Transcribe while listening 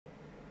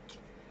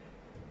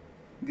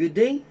Good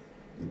day.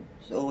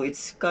 So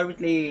it's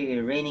currently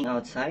raining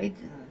outside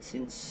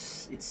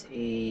since it's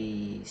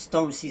a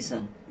storm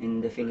season in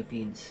the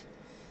Philippines.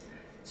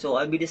 So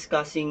I'll be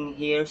discussing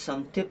here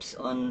some tips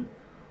on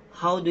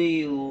how do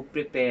you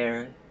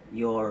prepare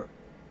your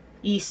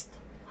East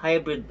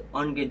hybrid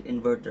on-grid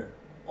inverter,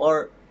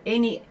 or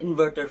any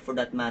inverter for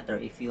that matter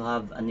if you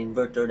have an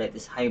inverter that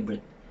is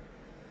hybrid.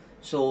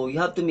 So you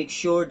have to make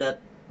sure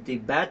that the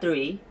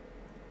battery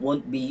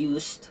won't be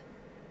used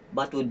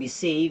but would be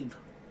saved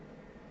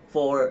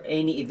for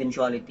any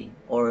eventuality,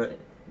 or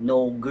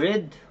no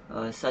grid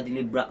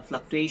suddenly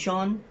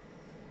fluctuation,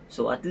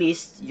 so at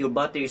least your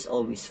battery is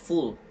always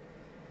full.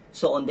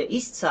 So on the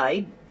east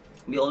side,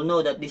 we all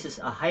know that this is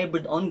a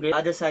hybrid on grid. The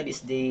other side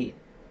is the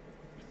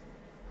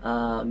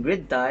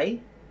grid tie,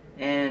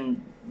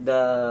 and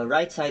the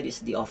right side is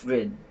the off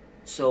grid.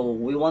 So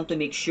we want to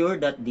make sure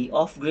that the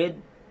off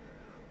grid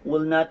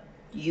will not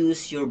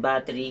use your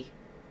battery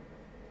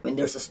when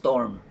there's a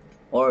storm,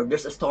 or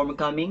there's a storm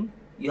coming.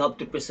 You have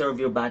to preserve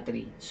your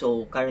battery.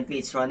 So currently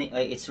it's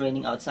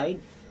raining outside,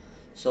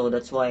 so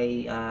that's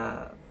why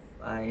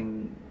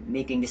I'm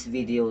making this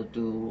video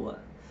to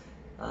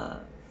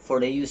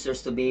for the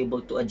users to be able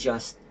to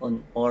adjust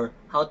on, or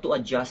how to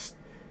adjust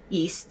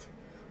east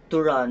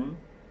to run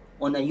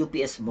on a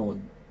UPS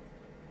mode.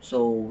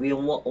 So we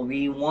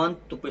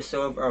want to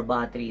preserve our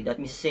battery. That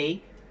means,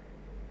 say,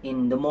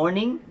 in the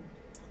morning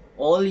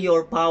all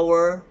your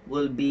power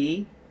will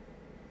be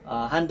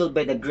handled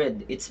by the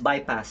grid. It's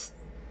bypassed.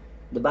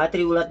 The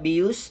battery will not be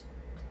used.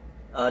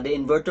 The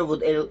inverter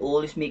would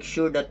always make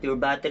sure that your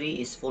battery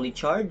is fully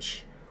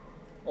charged.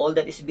 All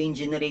that is being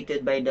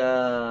generated by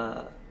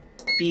the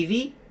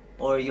PV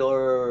or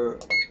your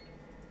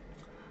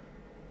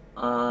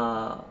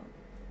uh,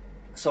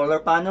 solar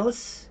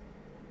panels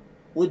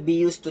would be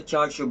used to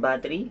charge your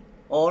battery,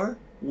 or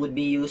would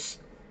be used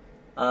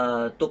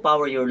to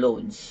power your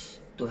loads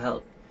to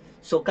help.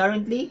 So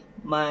currently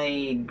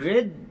my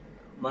grid,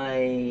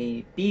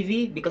 my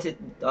PV, because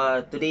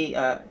today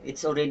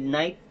it's already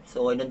night,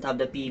 so I don't have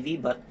the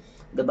PV, but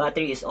the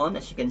battery is on.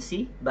 As you can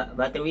see,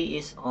 battery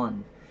is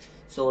on.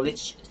 So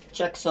let's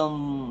check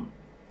some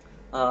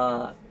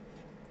uh,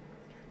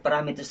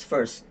 parameters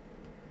first.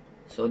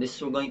 So this,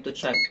 we're going to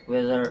check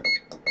whether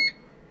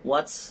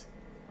what's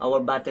our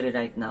battery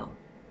right now,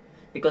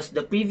 because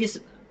the previous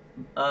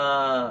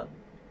uh,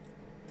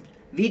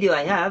 video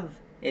I have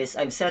is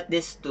I've set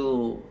this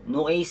to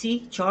no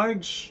AC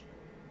charge,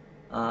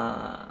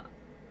 uh,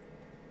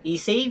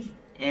 e-save,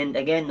 and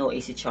again no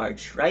AC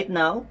charge. Right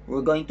now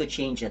we're going to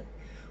change it.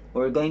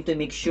 We're going to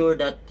make sure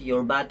that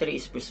your battery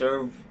is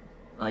preserved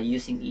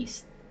using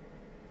east.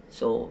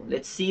 So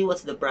let's see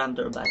what's the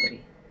parameter of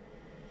battery.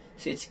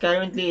 So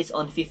it's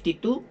on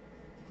 52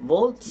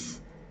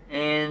 volts,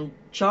 and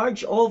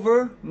charge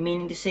over,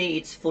 meaning to say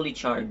it's fully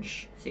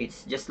charged. So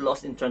it's just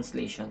lost in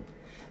translation.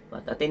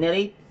 But at any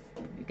rate,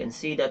 you can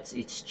see that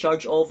it's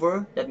charge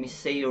over. That means to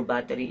say your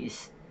battery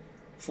is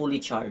fully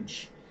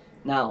charged.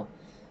 Now,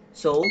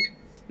 so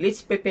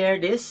let's prepare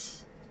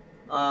this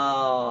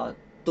to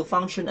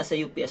function as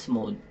a UPS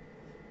mode.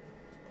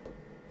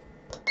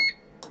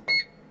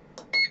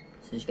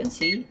 So as you can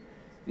see,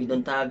 we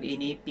don't have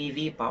any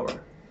PV power.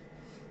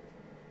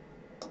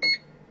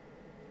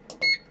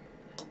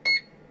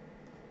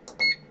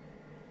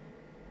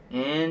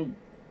 And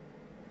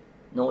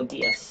no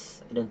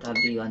APS. I don't have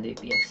the on the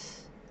APS.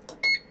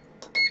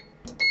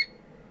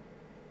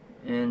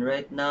 And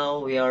right now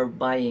we are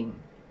buying.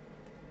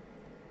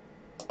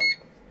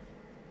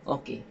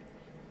 Okay.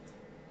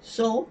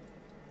 So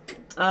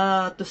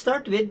to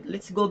start with,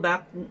 let's go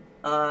back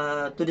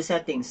to the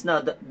settings. Now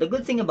the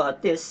good thing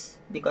about this,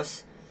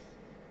 because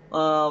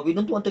we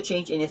don't want to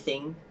change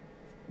anything,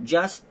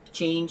 just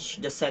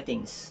change the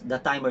settings, the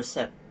timer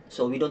set,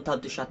 so we don't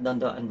have to shut down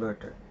the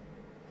inverter.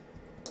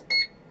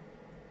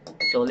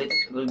 So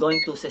we're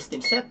going to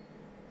system set.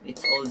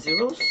 It's all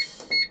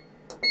zeros,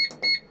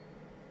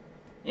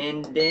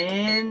 and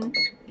then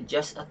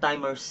just a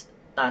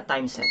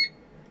time set.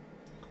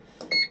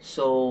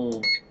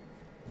 So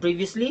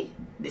previously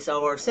this is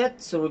our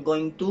set, so we're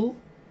going to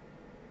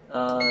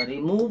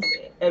remove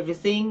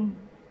everything,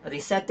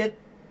 reset it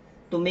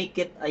to make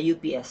it a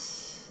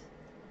UPS.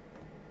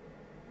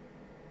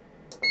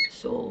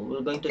 So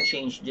we're going to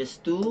change this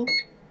to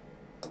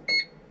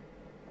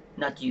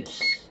not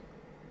use.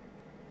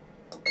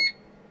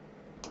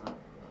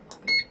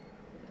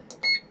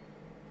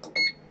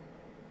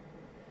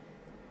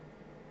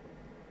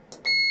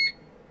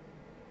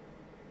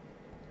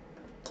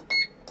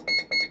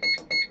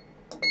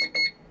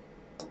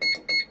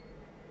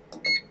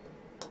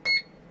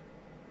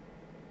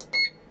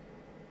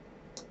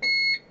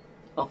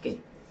 Okay,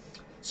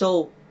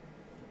 so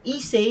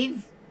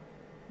eSave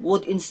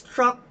would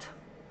instruct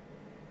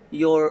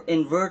your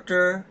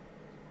inverter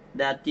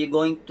that you're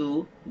going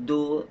to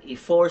do a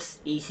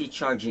forced AC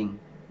charging,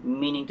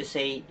 meaning to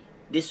say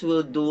this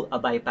will do a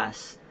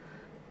bypass.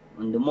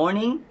 In the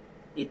morning,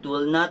 it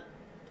will not,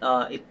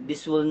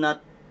 this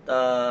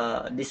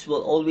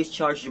will always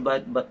charge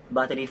the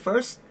battery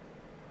first,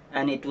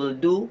 and it will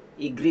do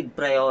a grid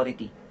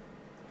priority.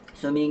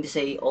 So meaning to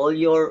say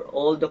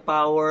all the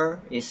power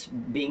is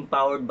being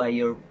powered by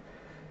your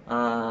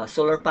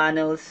solar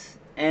panels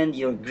and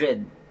your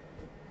grid.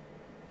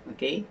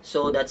 Okay,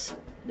 so that's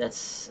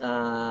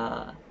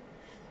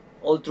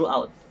all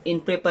throughout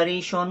in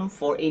preparation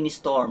for any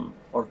storm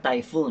or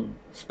typhoon,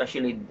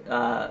 especially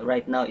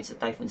right now it's a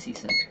typhoon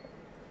season.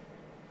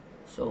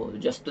 So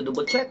just to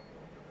double check,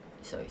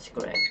 so it's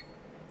correct.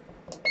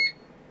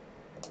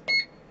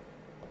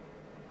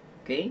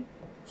 Okay,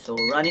 so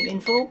running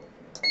info,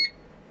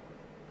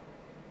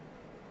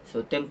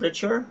 so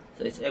temperature,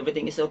 so it's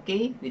everything is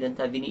okay, we don't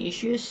have any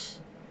issues.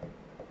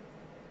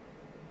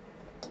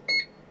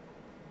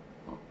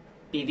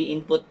 PV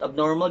input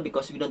abnormal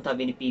because we don't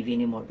have any PV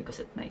anymore because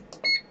at night.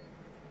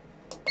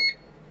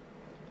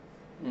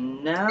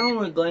 And now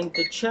we're going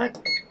to check,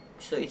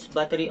 so it's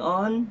battery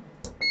on,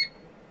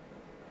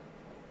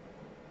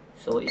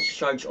 so it's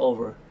charged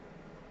over.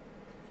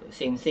 So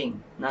same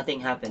thing,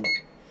 nothing happened.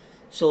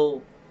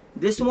 So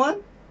this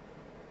one,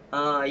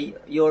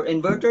 your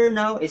inverter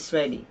now is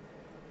ready.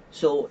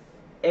 So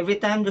every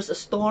time there's a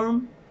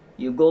storm,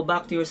 you go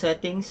back to your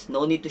settings,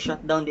 no need to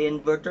shut down the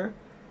inverter.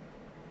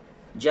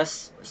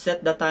 Just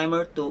set the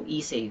timer to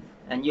e-save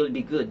and you'll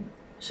be good.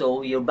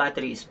 So your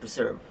battery is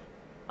preserved.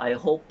 I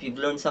hope you've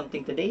learned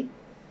something today.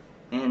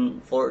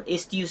 And for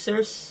East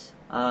users,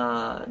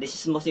 this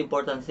is the most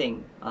important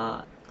thing.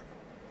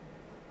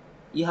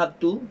 You have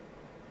to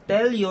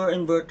tell your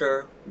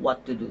inverter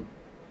what to do,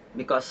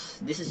 because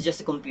this is just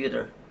a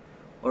computer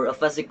or a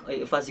fuzzy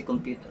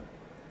computer.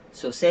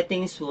 So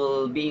settings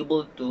will be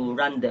able to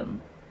run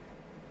them.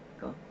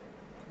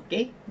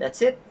 Okay,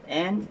 that's it,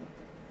 and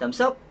thumbs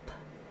up.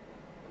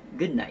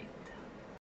 Good night.